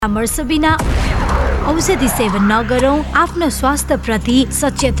परामर्श बिना औषधि सेवन नगरौं, आफ्नो स्वास्थ्य प्रति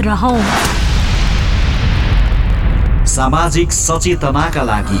सचेत रहौं। सामाजिक सचेतनाका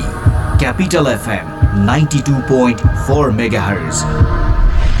लागि capital FM 92.4 megahertz.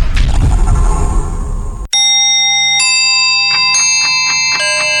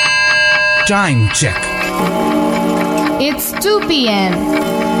 Time check. It's 2 p.m.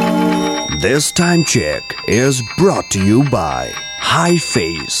 This time check is brought to you by High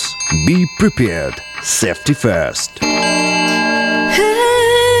Face. Be prepared. Safety first.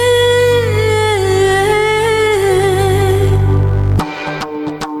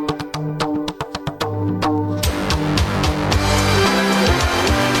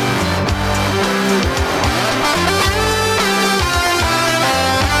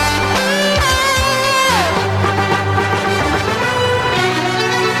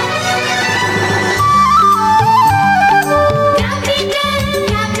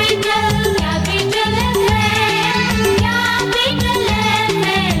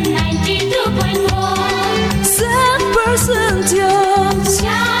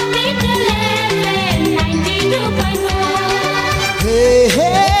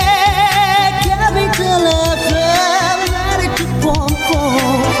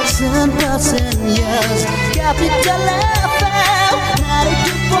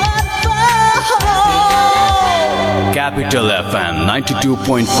 Capital FM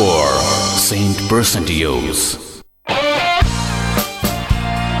 92.4 100% use.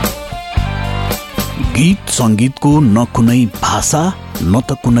 गीत संगीतको न कुनै भाषा न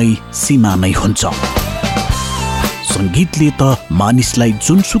त कुनै सीमा नै हुन्छ। संगीतले त मानिसलाई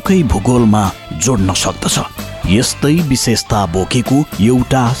जुनसुकै भूगोलमा जोड्न सक्दछ। यस्तै विशेषता बोकेको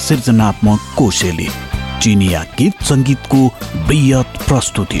एउटा सृजनात्मक कोशेली चिनिया गीत संगीतको बृहत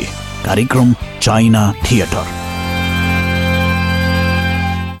प्रस्तुति कार्यक्रम चाइना थिएटर।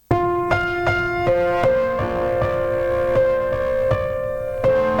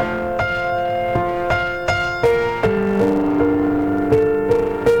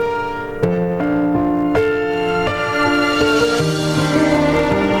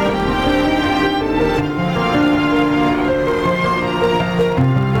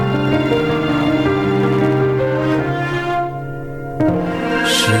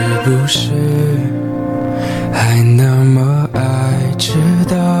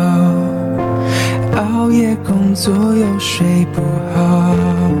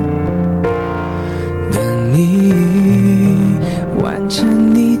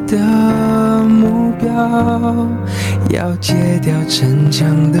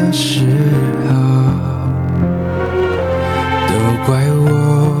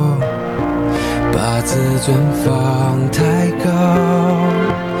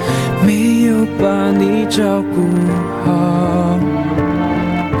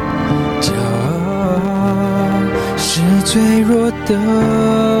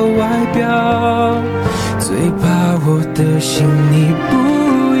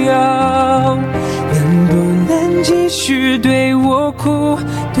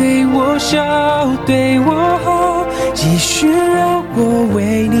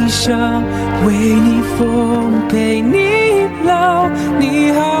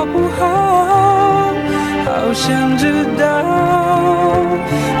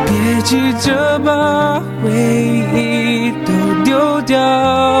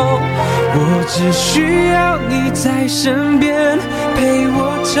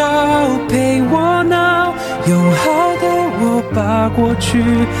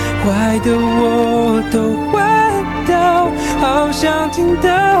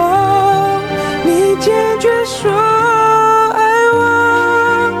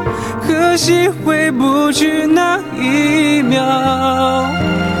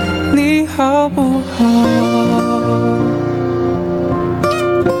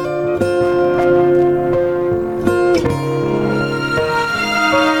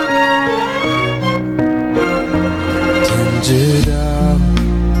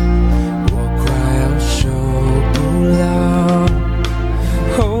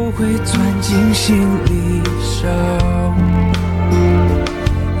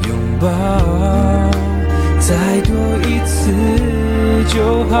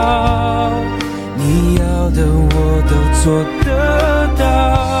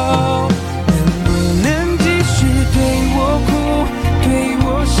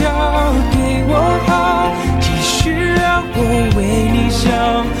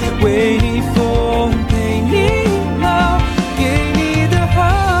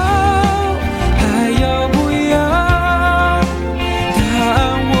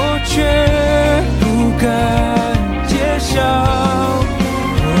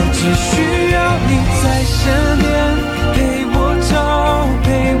 只需要你在身边，陪我吵，陪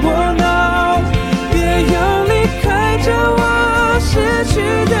我闹，别要离开这我失去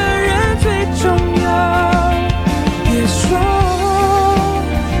的人最重要。别说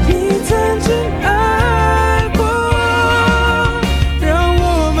你曾经爱过我，让我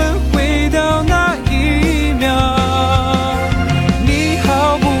们回到那一秒，你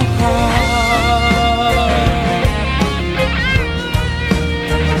好不好？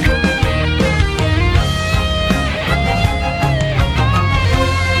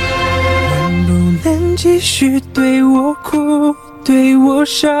继续对我哭，对我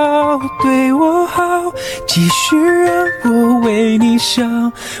笑，对我好，继续让我为你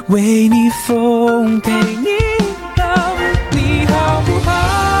伤，为你疯，陪你闹，你好不好？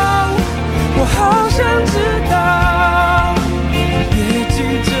我好想知道，别急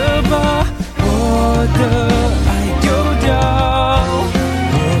着把我的爱丢掉，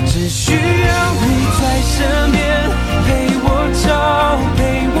我只需要你在身边，陪我吵，陪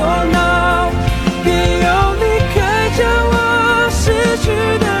我闹，别要离开这我失去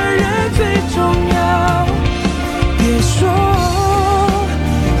的人最重要。别说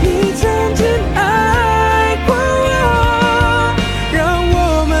你曾经爱过我，让我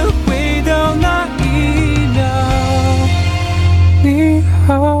们回到那一秒，你好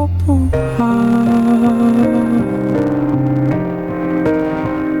不好？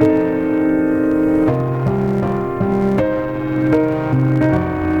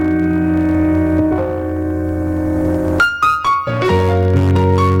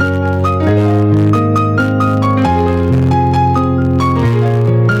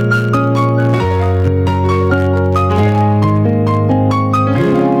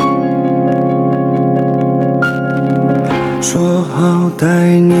说好带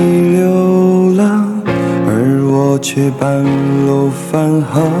你流浪，而我却半路返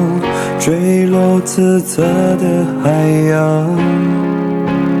航，坠落自责的海洋。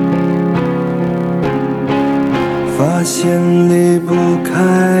发现离不开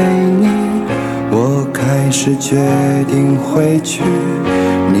你，我开始决定回去，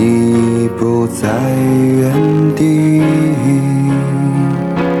你已不在原地。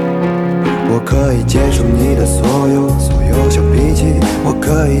我可以接受你的所有小脾气，我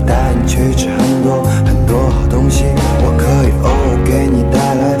可以带你去吃很多好东西，我可以偶尔给你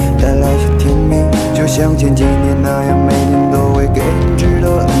带来些甜蜜，就像前几年那样，每年都会给你知道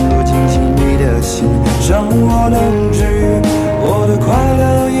很多惊喜。你的心让我能治愈，我的快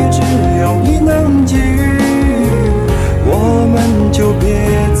乐也只有你能给予，我们就别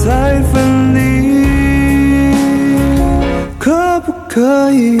再分离，可不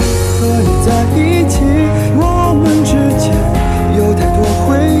可以和你在一起？我们之间有太多回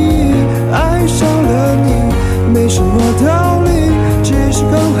忆，爱上了你没什么道理，只是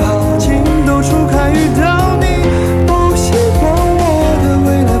刚好情窦初开遇到你，不希望我的未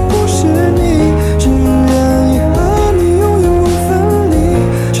来不是你，只愿意和你永远不分离，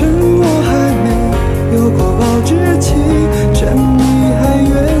趁我还没有过保质期，趁你还愿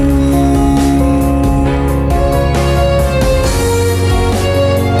意。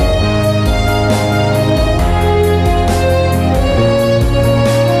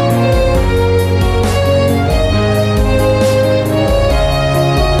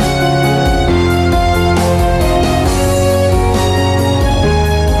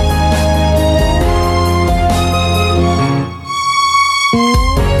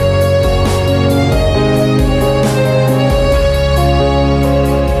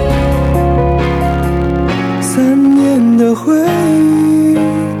3年的回忆，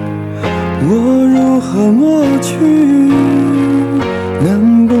我如何抹去？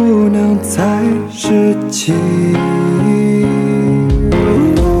能不能再拾起？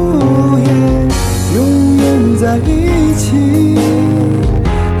永远在一起，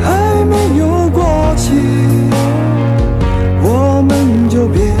还没有过期，我们就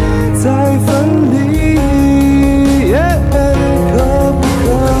别再分离。可不可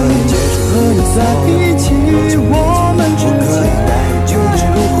以接受和你在一起？我们之间就只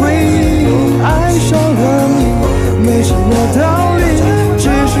有回忆，爱上了你没什么道理，只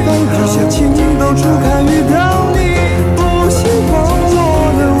是刚好情窦初开遇到你，不希望我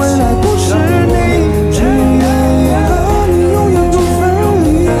的未来不是你，只愿意和你永远不分离，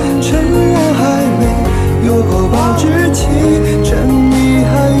趁我还没有过保质期，趁你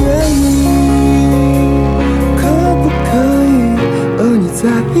还愿意，可不可以和你在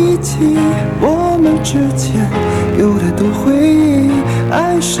一起？我们之间有太多回忆，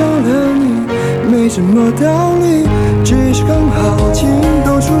爱上了你没什么道理，只是刚好情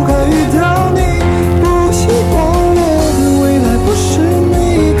窦初开遇到你，不希望我的未来不是你，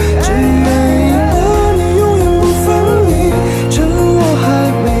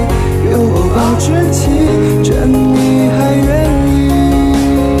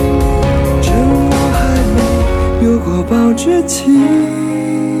起，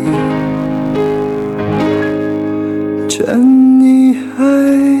趁你还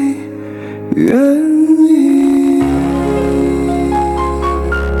愿意。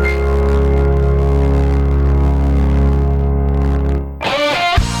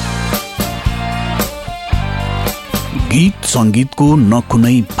गीत संगीतको न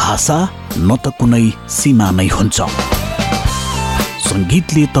कुनै भाषा न त कुनै सीमा नै हुन्छ।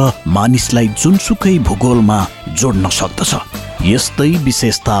 संगीतले त मानिसलाई जुनसुकै भूगोलमा जोड्न सक्दछ। यस्तै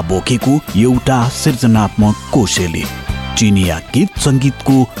विशेषता बोकेको एउटा सृजनात्मक कोशेली चिनिया गीत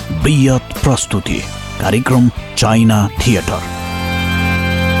संगीतको बृहत प्रस्तुति कार्यक्रम चाइना थिएटर।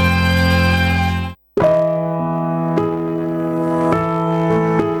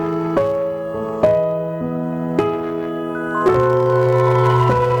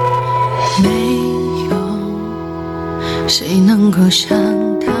谁能够想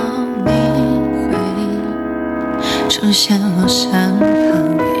到你会出现我身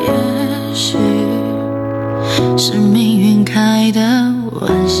旁？也许是命运开的玩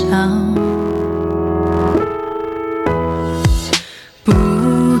笑，不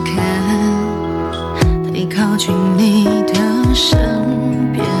敢太靠近你的身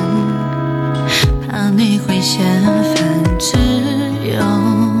边，怕你会嫌烦，只有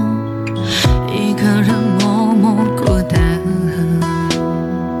一个人默默孤单。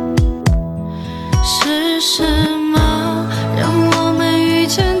是什么让我们遇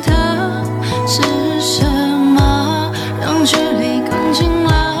见的？是什么让距离更近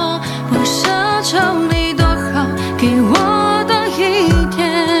了？不奢求你多好，给我的一点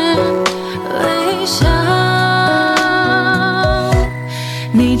微笑。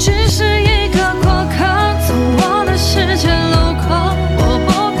你只是一个过客，从我的世界路过，我不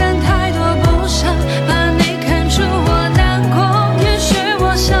敢太多不舍，怕你看出我难过。也许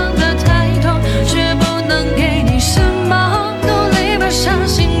我想的太多，却不能给你什么。努力把伤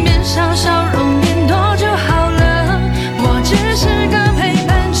心变少，笑容变多就好了。我只是个陪伴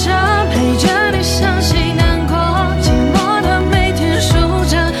者，陪着你伤心难过，寂寞的每天数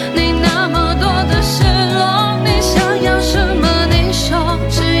着你那么多的失落。你想要什么你说，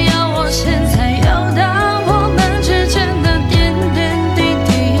只要我现在有的，我们之间的点点滴滴，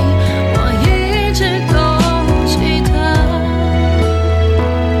我一直都记得。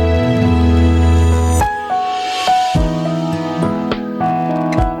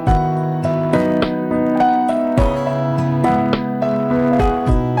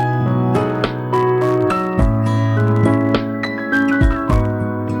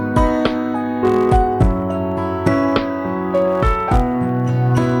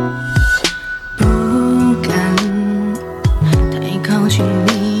不敢太靠近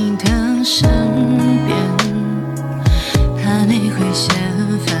你的身边，怕你会嫌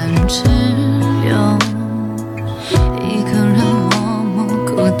烦，只有一个人默默孤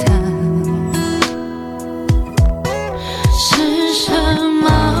单。是什么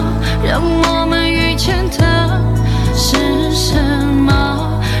让我们遇见的？是什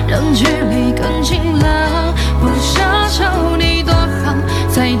么让距离更近了？不奢求你多好，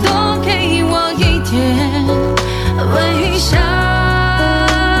再多给我一点微笑。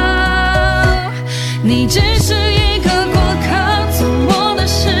你只是一个过客，从我的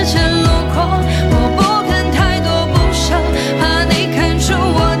世界路过，我不敢太多不舍，怕你看出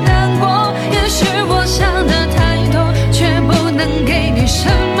我难过。也许我想的太多，却不能给你什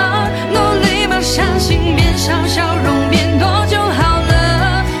么。努力把伤心变少，笑容变多就好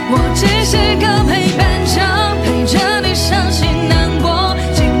了。我只是个陪伴者，陪着你伤心难过，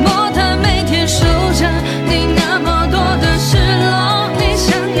寂寞的每天数着你那么多的失落。你想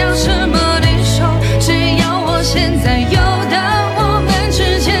要什么你说，只要我现在有的，我们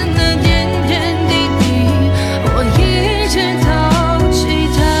之间的点点滴滴，我一直都记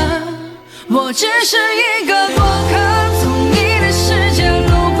得。我只是一个过客，从你的世界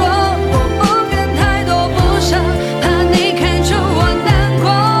路过，我不敢太多不舍，怕你看出我难过。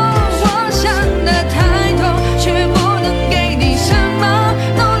我想的太多，却不能给你什么。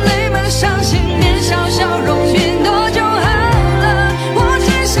努力把伤心变少，笑容变多就好了。我只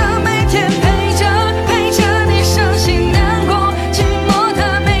想每天陪着你伤心难过，寂寞的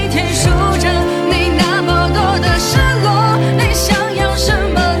每天数着你那么多的失落。你想要什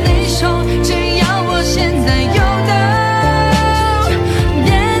么你说，只要我现在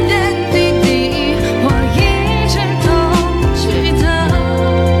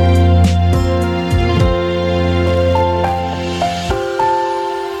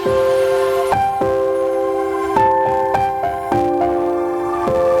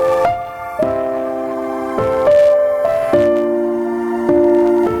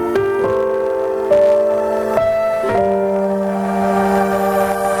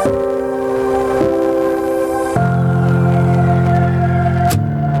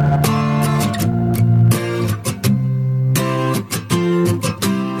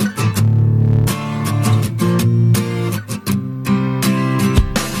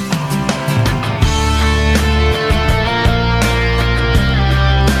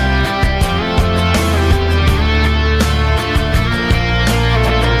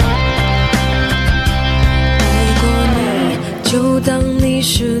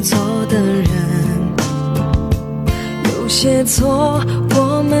是错的人，有些错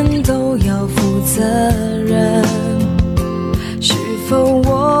我们都要负责任。是否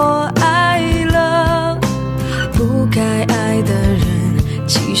我爱了不该爱的人？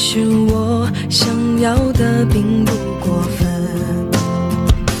其实我想要的并不过分。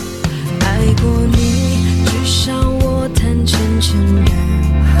爱过你，至少我坦诚承认，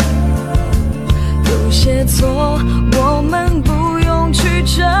有些错我们不用去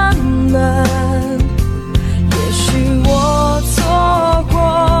争论。也许我错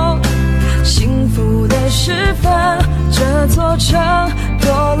过幸福的时分，这座城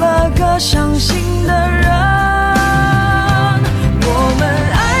多了个伤心的人。我们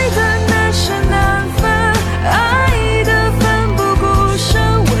爱的难舍难分，爱的奋不顾身，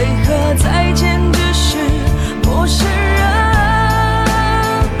为何再见只是陌生人？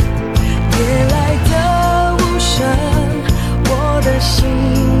夜来的无声，我的心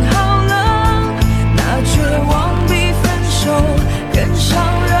好冷，那绝望比分手更伤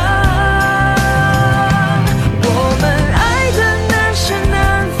人。我们爱的难舍难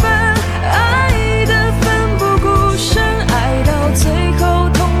分，爱的奋不顾身，爱到最后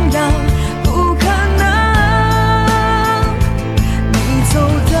同样不可能。你走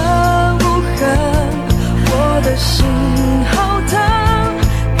的无痕，我的心好疼，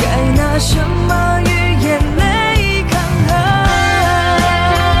该拿什么与眼泪抗衡？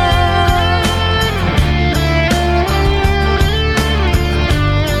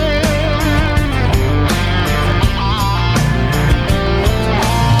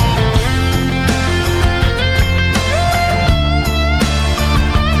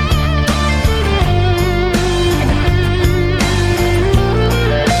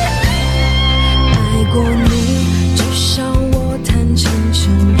爱过你，至少我坦诚承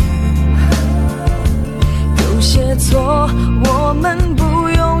认，有些错我们不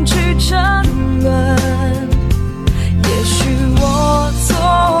用去争论。也许我错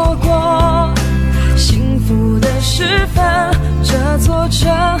过幸福的时分，这座城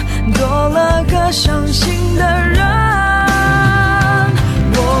多了个伤心的人。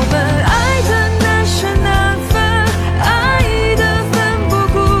我们爱的难舍难分，爱的奋不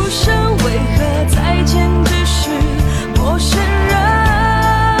顾身，为何再见只是陌生人？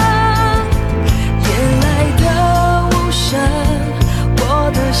夜来的无声，我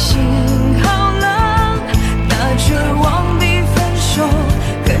的心好冷，那绝望比分手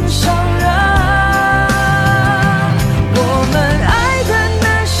更伤人。我们爱的难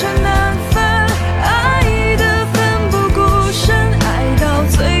舍难分，爱的奋不顾身，爱到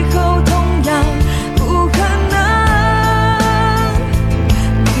最后同样不可能。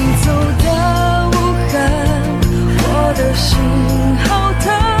你走的无痕，我的心好疼，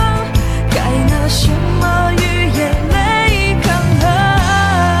该拿什么与眼泪抗衡？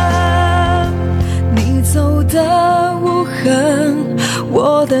你走的无痕，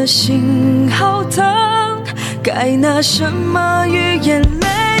我的心好疼，该拿什么与眼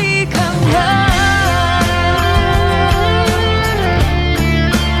泪抗衡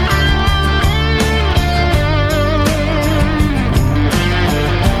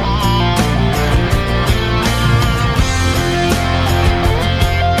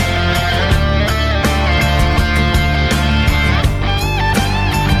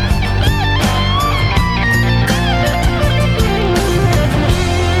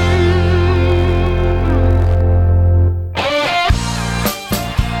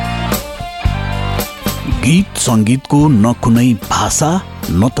？गीत संगीतको न कुनै भाषा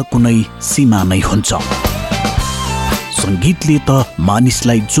न त कुनै सीमा नै हुन्छ। संगीतले त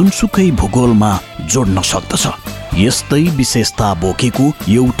मानिसलाई जुनसुकै भूगोलमा जोड्न सक्दछ। यस्तै विशेषता बोकेको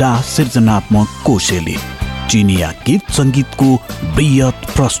एउटा सृजनात्मक कोशेली चिनिया गीत संगीतको बृहत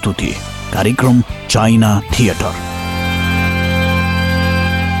प्रस्तुति कार्यक्रम चाइना थिएटर।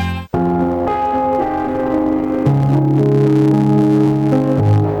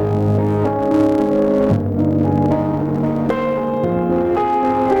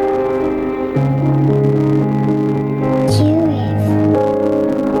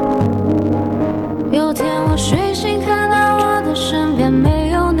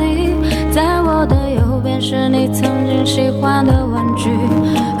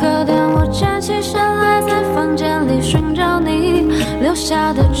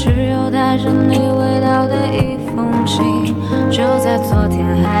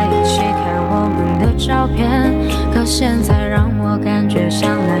现在让我感觉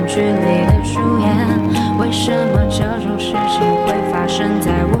像烂剧里的主演，为什么这种事情会发生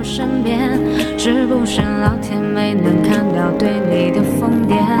在我身边？是不是老天没能看到对你的疯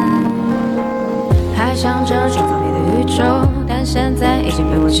癫？还想着创造你的宇宙，但现在已经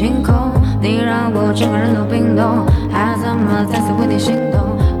被我清空。你让我整个人都冰冻，还怎么再次为你心动？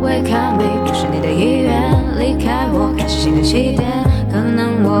未看美不是你的意愿，离开我开始新的起点，可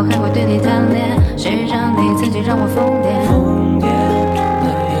能我还会对你贪恋，谁让你曾经让我疯癫？疯癫，那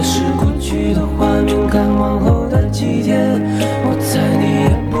也是过去的画面，看往后的几天，我猜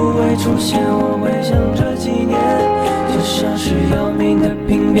你也不会出现，我会想这几年，就像是要命的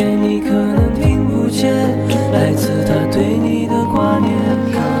病变，你可能听不见，来自他对你的挂念，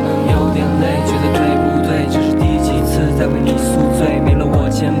可能有点累，觉得对不对？这是第几次在为你宿醉？没了我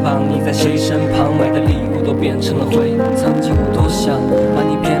肩膀，你在谁身旁？买的礼物都变成了灰。曾经我多想把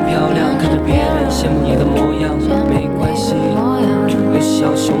你变漂亮，看着别人羡慕你的模样，没关系，有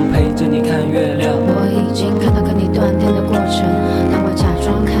小熊陪着你看月亮。我已经看到跟你断电的过程，但我假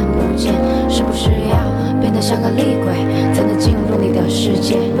装看不见，是不是要变得像个厉鬼，才能进入你的世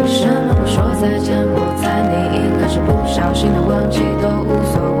界？为什么不说再见？我猜你应该是不小心的忘记，都无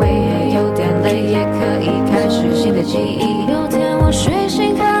所谓，也有点累，也可以开始新的记忆。有天我睡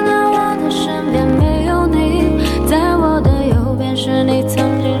醒，看到我的身边没有你，在我的右边是你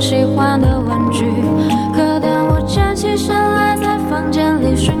曾经喜欢的玩具，可当我站起身来，在房间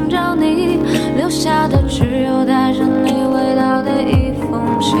里寻找你，留下的只有带着你味道的一封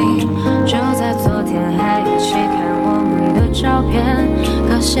信。就在昨天还一起看我们的照片，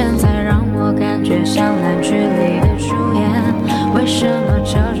可现在让我感觉像烂剧里的主演。为什么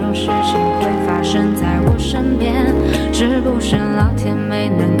这种事情会发生在我身边？是不是老天没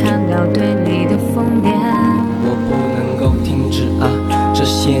能看到对你的疯癫？我不能够停止啊！这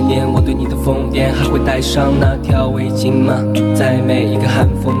些年我对你的疯癫，还会带上那条围巾吗？在每一个寒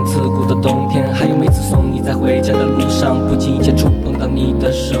风刺骨的冬天，还有每次送你在回家的路上，不经意间触碰到你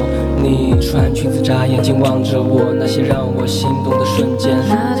的手，你穿裙子眨眼睛望着我，那些让我心动的瞬间。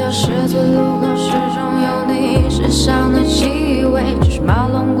那条十字路口始终有你身上的气味，只是马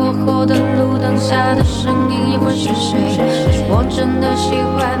龙过后的路灯下的声音，也会是谁？但是我真的喜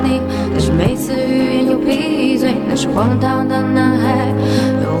欢你，但是每次语言又闭嘴，那是荒唐的男孩，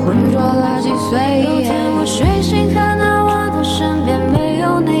又浑浊了几岁。有天我睡醒，看到我的身边没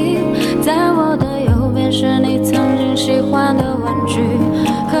有你，在我的右边是你曾经喜欢的玩具，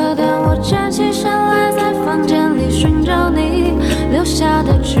可当我站起身来，在房间里寻找你，留下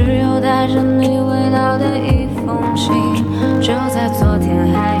的只有带着你味道的一封信。就在昨天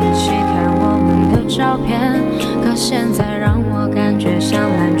还一起看我们的照片，可现在让我感觉像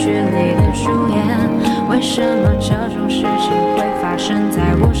烂剧里的主演。为什么这种事情会发生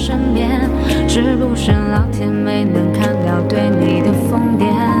在我身边？是不是老天没能看到对你的疯癫？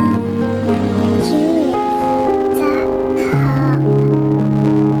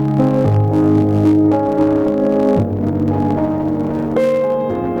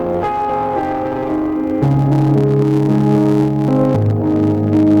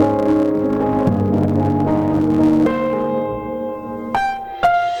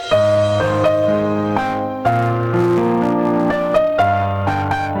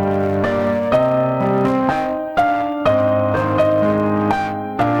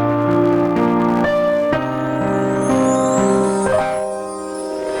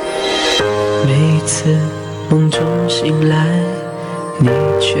梦中醒来，你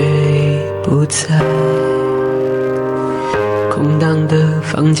却已不在，空荡的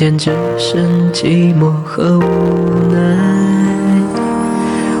房间只剩寂寞和无奈。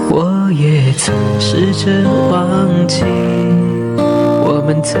我也曾试着忘记我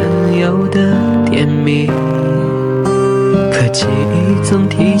们曾有的甜蜜，可记忆总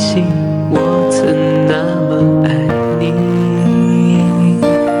提醒我曾那么爱你。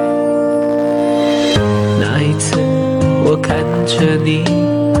我看着你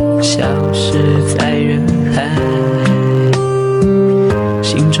消失在人海，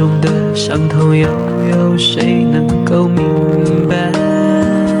心中的伤痛又有谁能够明白？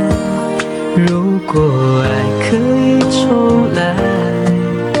如果爱可以重来，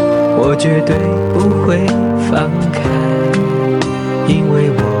我绝对不会放开，因为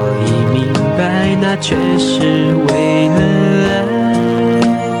我已明白，那却是为了爱。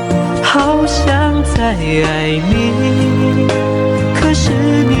好想再爱你，可是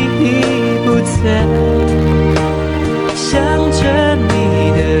你已不在，想着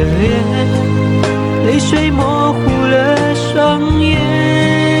你的脸，泪水模糊了双眼，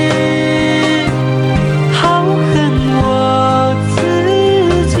好恨我自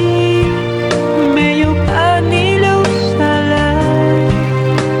己没有把你留下来，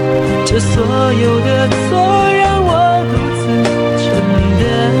这所有的错让我独自承担。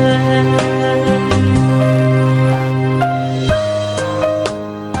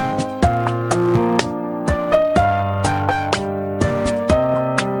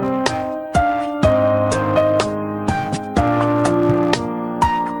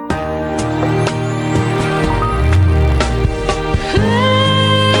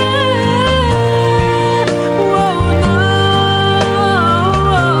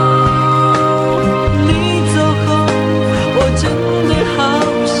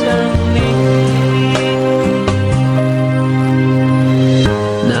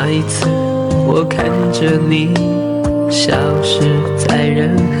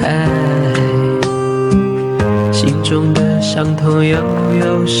海，心中的伤痛又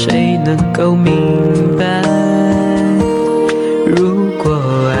有谁能够明白？如果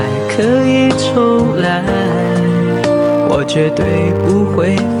爱可以重来，我绝对不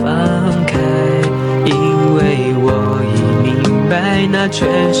会放开，因为我已明白，那全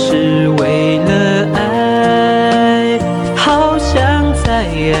是为了爱。好想再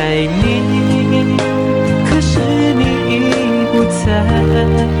爱你，可是你已不在，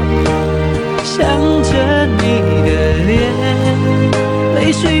想着你的脸，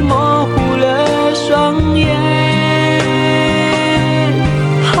泪水模糊了双眼，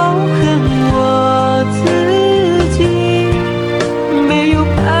好恨我自己没有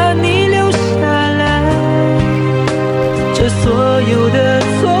把你留下来，这所有的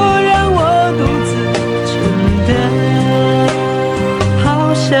错让我独自承担。好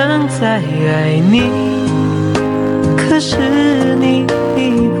想再爱你，可是你已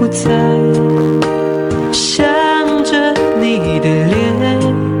不在，想着你的脸，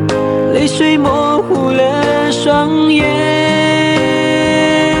泪水模糊了双眼，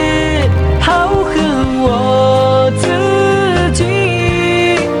好恨我自己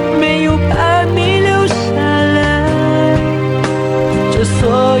没有把你留下来，这所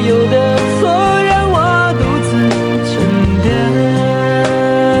有的错让我独自承担。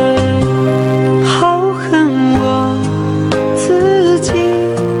好恨我自己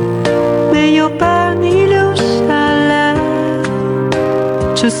没有把你留下来，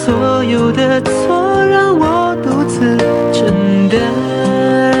这所有的错让我独自承担。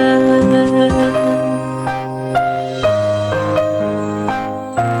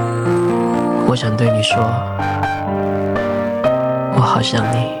我想对你说，我好想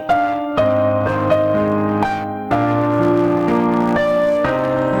你。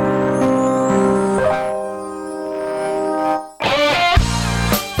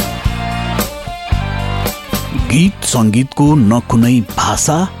गीत संगीतको न कुनै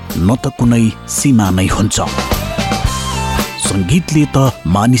भाषा न त कुनै सीमा नै हुन्छ। संगीतले त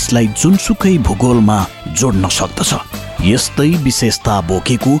मानिसलाई जुनसुकै भूगोलमा जोड्न सक्दछ। यस्तै विशेषता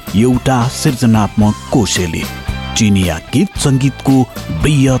बोकेको एउटा सृजनात्मक कोशेली चिनिया गीत संगीतको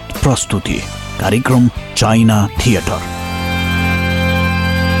बृहत प्रस्तुति कार्यक्रम चाइना थिएटर।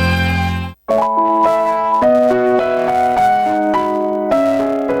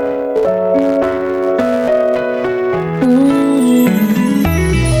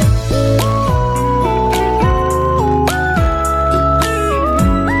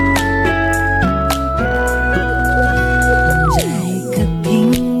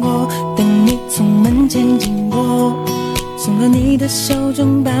手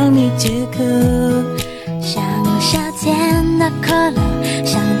中帮你解渴，像夏天的可乐，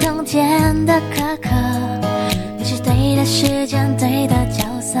像冬天的可可，你是对的时间，对的角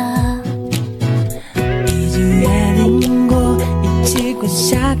色。已经约定过一起过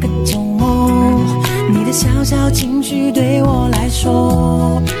下个周末，你的小小情绪对我来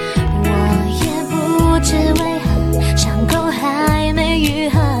说，我也不知为何伤口还没愈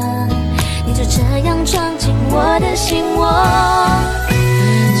合，你就这样闯进我的心窝。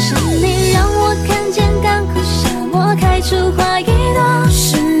是你让我看见干枯沙漠开出花一朵，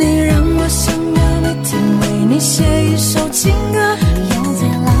是你让我想要每天为你写一首情歌，用最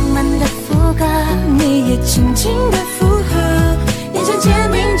浪漫的副歌，你也轻轻的附和，眼神坚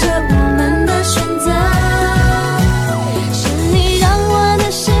定着我们的选择。是你让我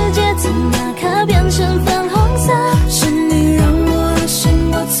的世界从那刻变成粉红色，是你让我的生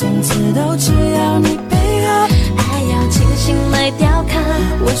活从此都只要你配合，爱要精心来雕刻。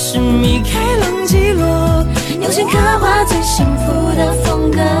我是米开朗基罗，用心刻画最幸福的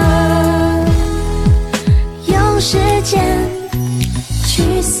风格，用时间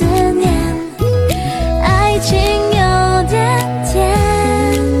去思念，爱情有点甜，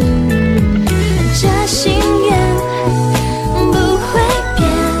这心愿不会变，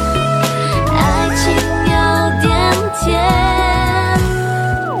爱情有点甜。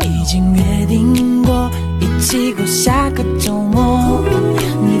已经约定过一起过下个周末，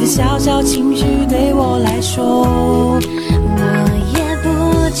你的小小情绪对我来说，我也不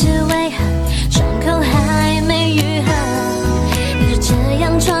知为何伤口还没愈合，你就这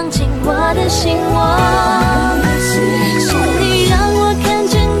样闯进我的心窝。是你让我看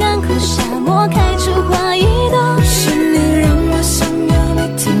见干枯沙漠开出花一朵，是你让我想要每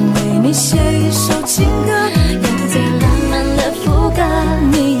天为你写一首情歌，用最浪漫的副歌，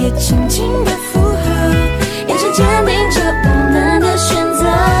你也轻轻的附和，眼神坚定着我们的选择。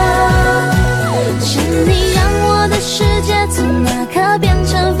是你让我的世界从那刻变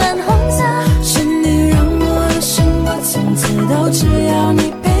成粉红色，是你让我的生活从此都只要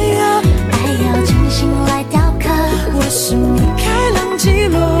你陪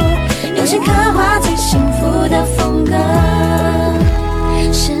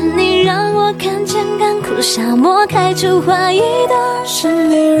沙漠开出花一朵。是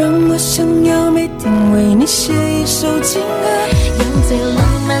你让我想要每天为你写一首情歌，用最浪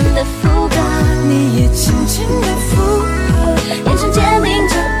漫的副歌，你也轻轻的附和，眼神坚定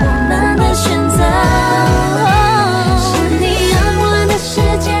着我们的选择。是你让我的世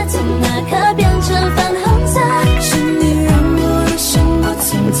界从那刻变成粉红色，是你让我的生活从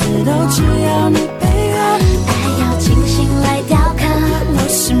此都只要你配合，爱要精心来雕刻。我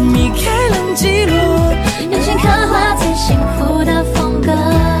是米开朗基罗，用心刻画最幸福的风格，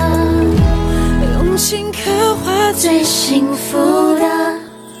用心刻画最幸福的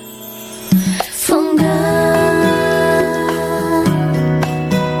风格。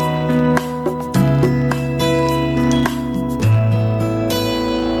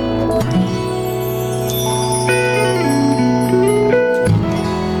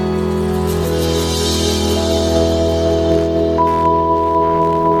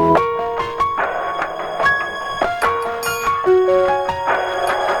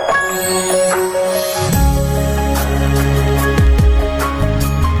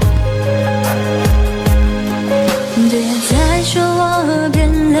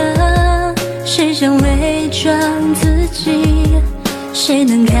谁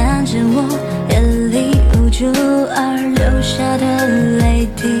能看见我眼里无助而流下的泪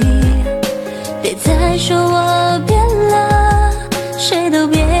滴？别再说我变了，谁都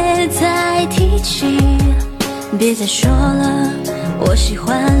别再提起。别再说了，我喜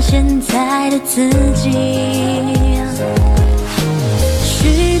欢现在的自己。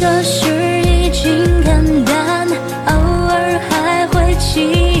许多事已经看淡，偶尔还会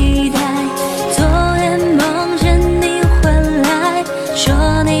期待。昨夜梦见你回来，说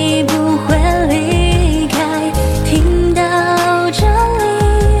你不会离开。听到这里，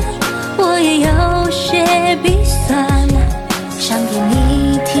我也有些鼻酸，唱给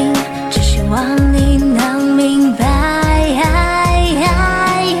你听，只希望你能明白。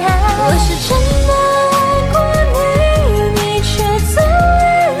我是真的爱过你，你却总爱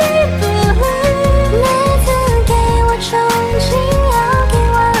理不理。每次给我憧憬，要给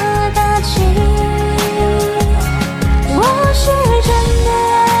我打气。我是真的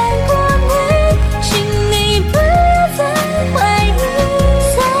爱过你，请你不要再怀疑。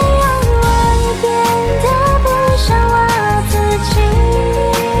虽然我也变得不像我自己。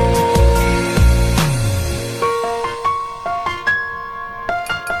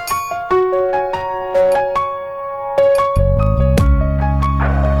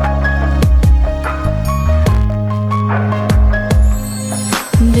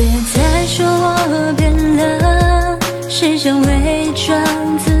别再说我变了，谁想伪装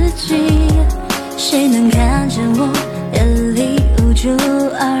自己？谁能看见我眼里无助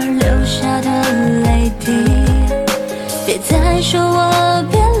而流下的泪滴？别再说我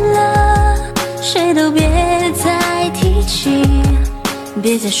变了，谁都别再提起。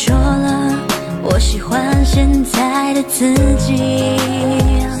别再说了，我喜欢现在的自己。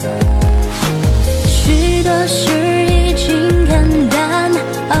许多事已经看淡，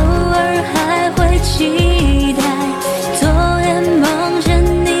偶尔还会期待。昨夜梦见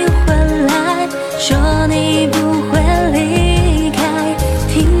你回来，说你不会离开。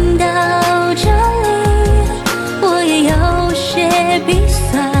听到这里，我也有些鼻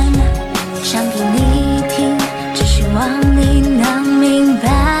酸，唱给你听，只希望你能明白。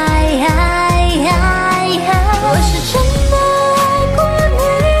我是真的爱过你，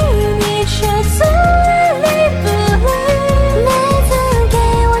你却总爱理不理。每次给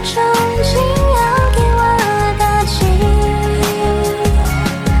我憧憬，要给我打气。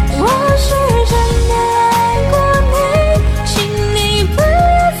我是真的爱过你，请你不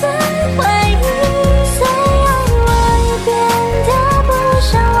要再怀疑。虽然我也变得不像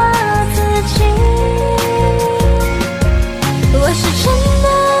我自己。我是真的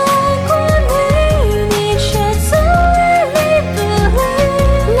爱过你，你却总爱理不理。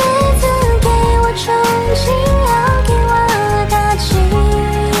每次给我憧憬，要给我打气。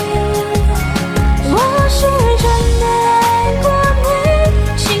我是真的爱过你，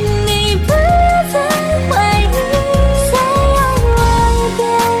请你不要再怀疑。虽然我也变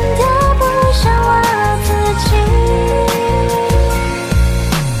得不像我自己。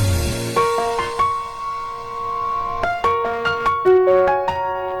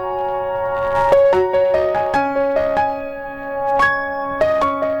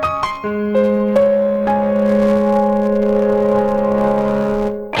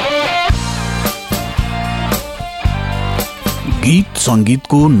गीत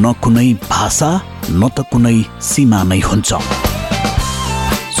संगीतको न कुनै भाषा न त कुनै सीमा नै हुन्छ।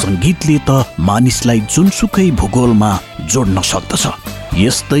 संगीतले त मानिसलाई जुनसुकै भूगोलमा जोड्न सक्दछ।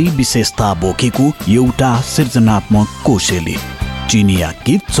 यस्तै विशेषता बोकेको एउटा सृजनात्मक कोशेली चिनिया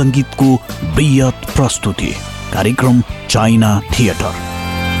गीत संगीतको बृहत प्रस्तुति कार्यक्रम चाइना थिएटर।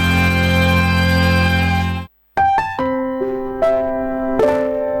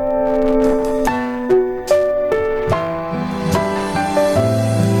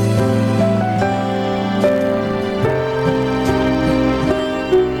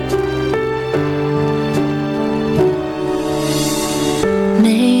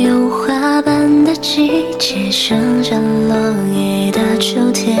季节剩下落叶的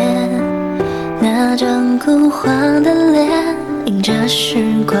秋天，那张枯黄的脸迎着时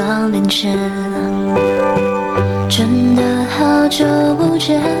光变迁，真的好久不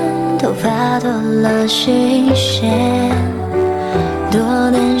见，头发多了些线，多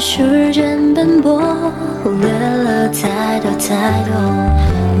年时间奔波，忽略了太多太多，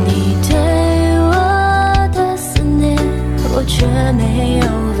你对我的思念，我却没有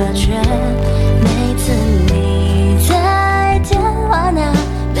发觉。每次你在电话那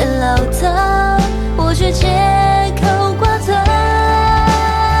边唠叨，我却借口挂断。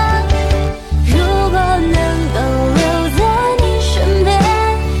如果能够留在你身边，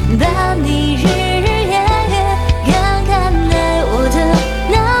把你日日夜夜看看爱我的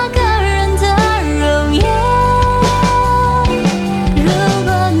那个人的容颜。如果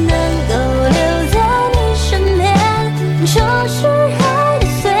能够留在你身边，就是爱的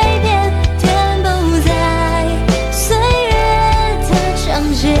随便。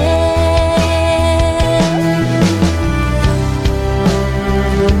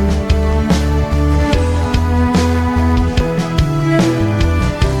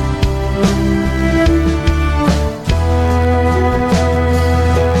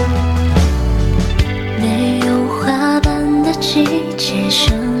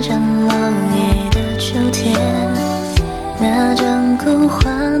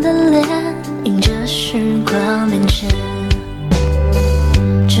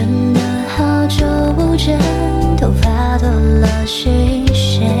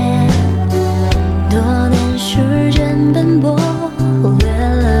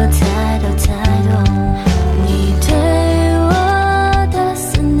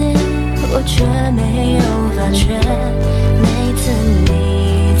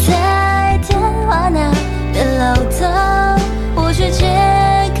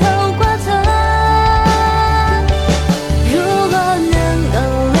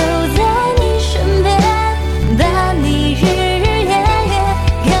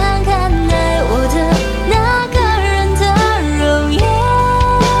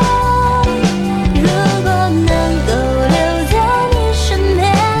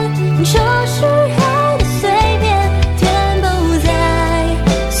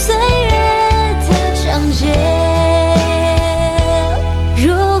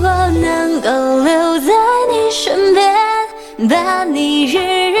把你日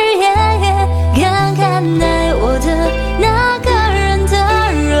日夜夜看看爱我的那个人的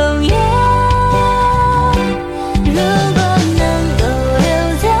容颜。如果能够留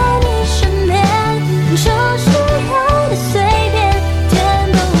在你身边，就是爱的随便，填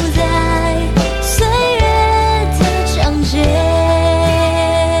不在岁月的章节。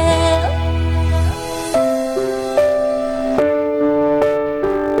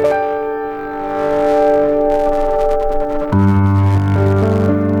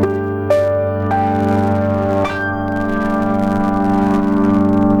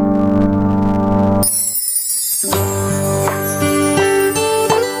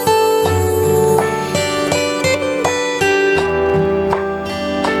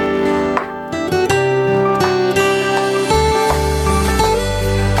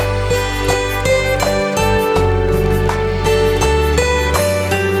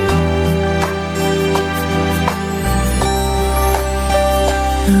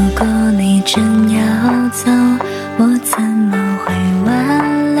如果你真要走，我怎么会挽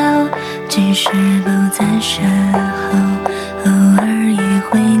留？即使不在身后，偶尔也会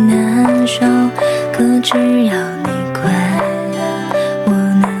难受。可只要你快乐，我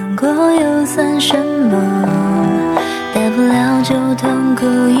难过又算什么？大不了就痛苦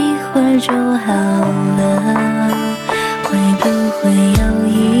一会儿就好了。会不会有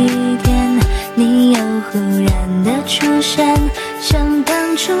一天，你又忽然的出现，像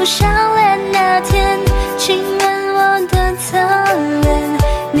当初相恋那天亲吻我的侧脸？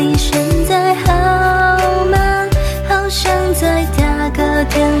你现在好吗？好想再打个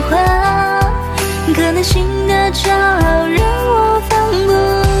电话，可能新的骄傲让我放不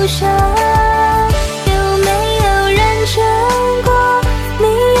下。有没有认真过？你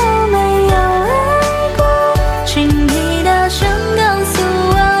有没有爱过？请你大声告诉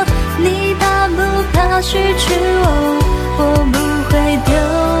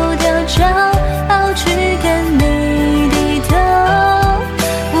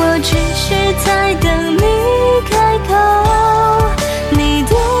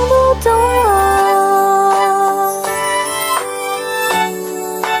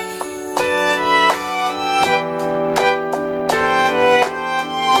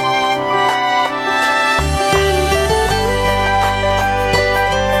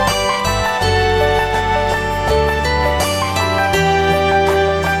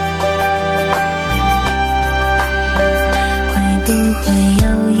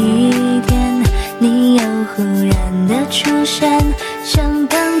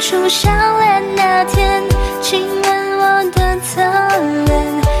初相恋那天，亲吻我的侧脸，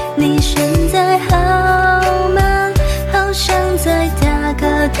你现在好吗？好想再打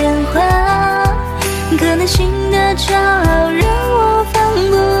个电话，可能新的骄傲让我放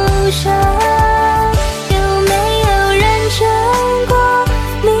不下。有没有认真过？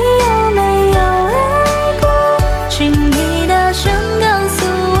你有没有爱过？请你大声告诉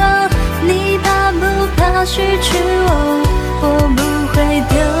我，你怕不怕失去我？我不会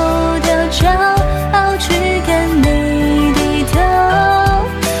丢掉骄傲去跟你低头，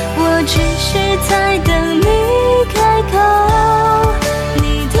我只是在等你开口。你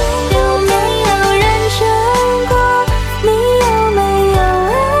有没有认真过？你有没有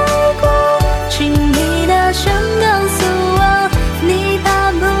爱过？请你大声告诉我，你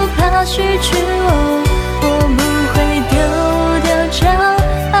怕不怕失去我？我不会丢掉骄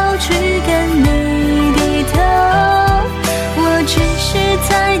傲去跟你低头，我只是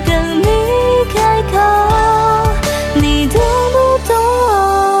在等你开口，你懂不懂我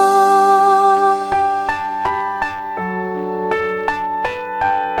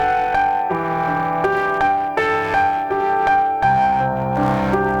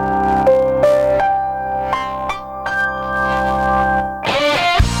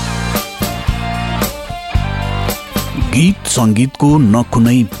？गीत संगीतको न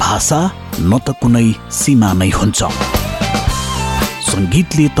कुनै भाषा न त कुनै सीमा नै हुन्छ।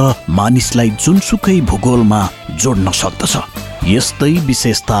 संगीतले त मानिसलाई जुनसुकै भूगोलमा जोड्न सक्दछ। यस्तै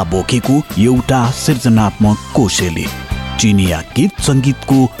विशेषता बोकेको एउटा सृजनात्मक कोशेली चिनिया गीत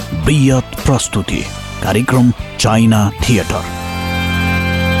संगीतको बृहत प्रस्तुति कार्यक्रम चाइना थिएटर।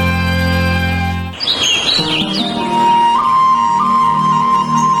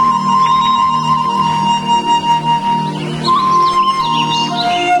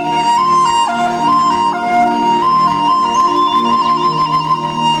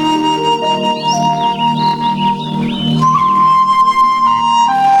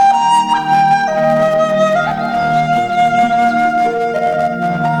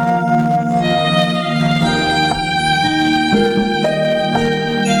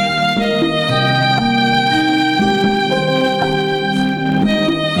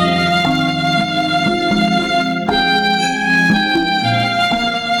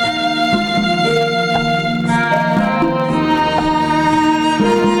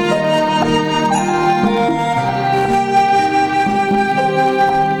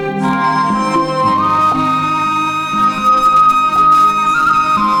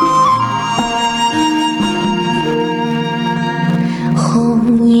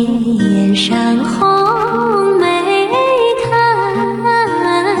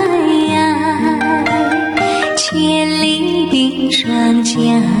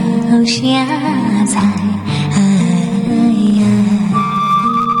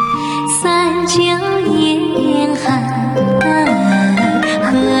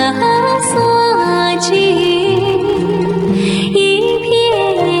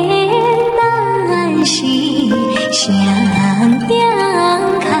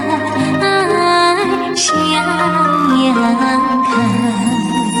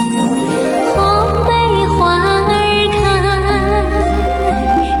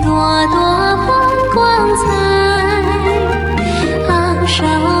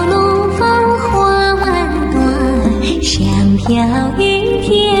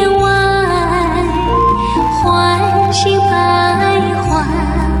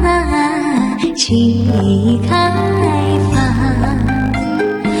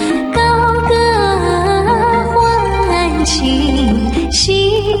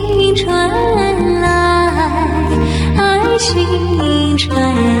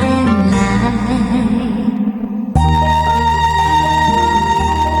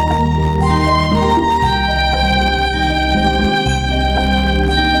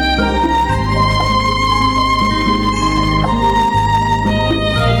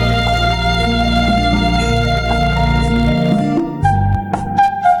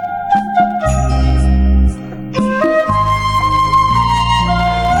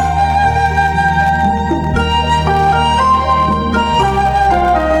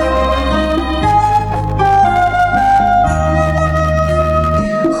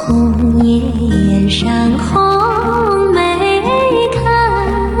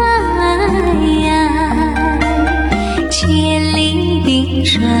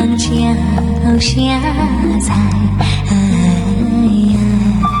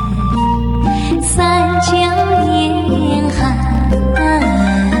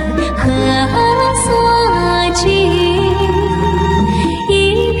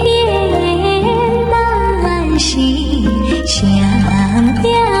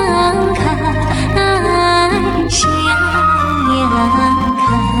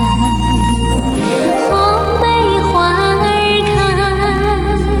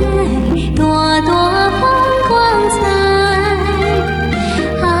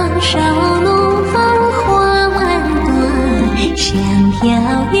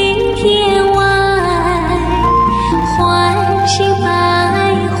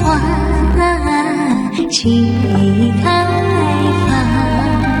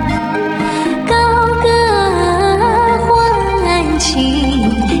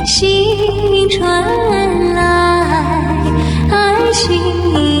 新春来，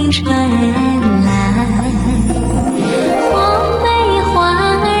新春来，黄梅花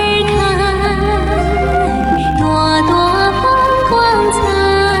儿开，朵朵放光彩，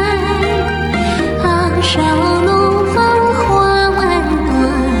昂首怒放花万端，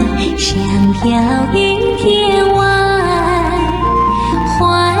香飘于天外，欢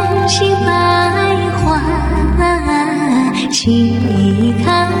喜百花齐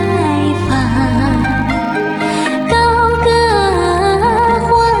开。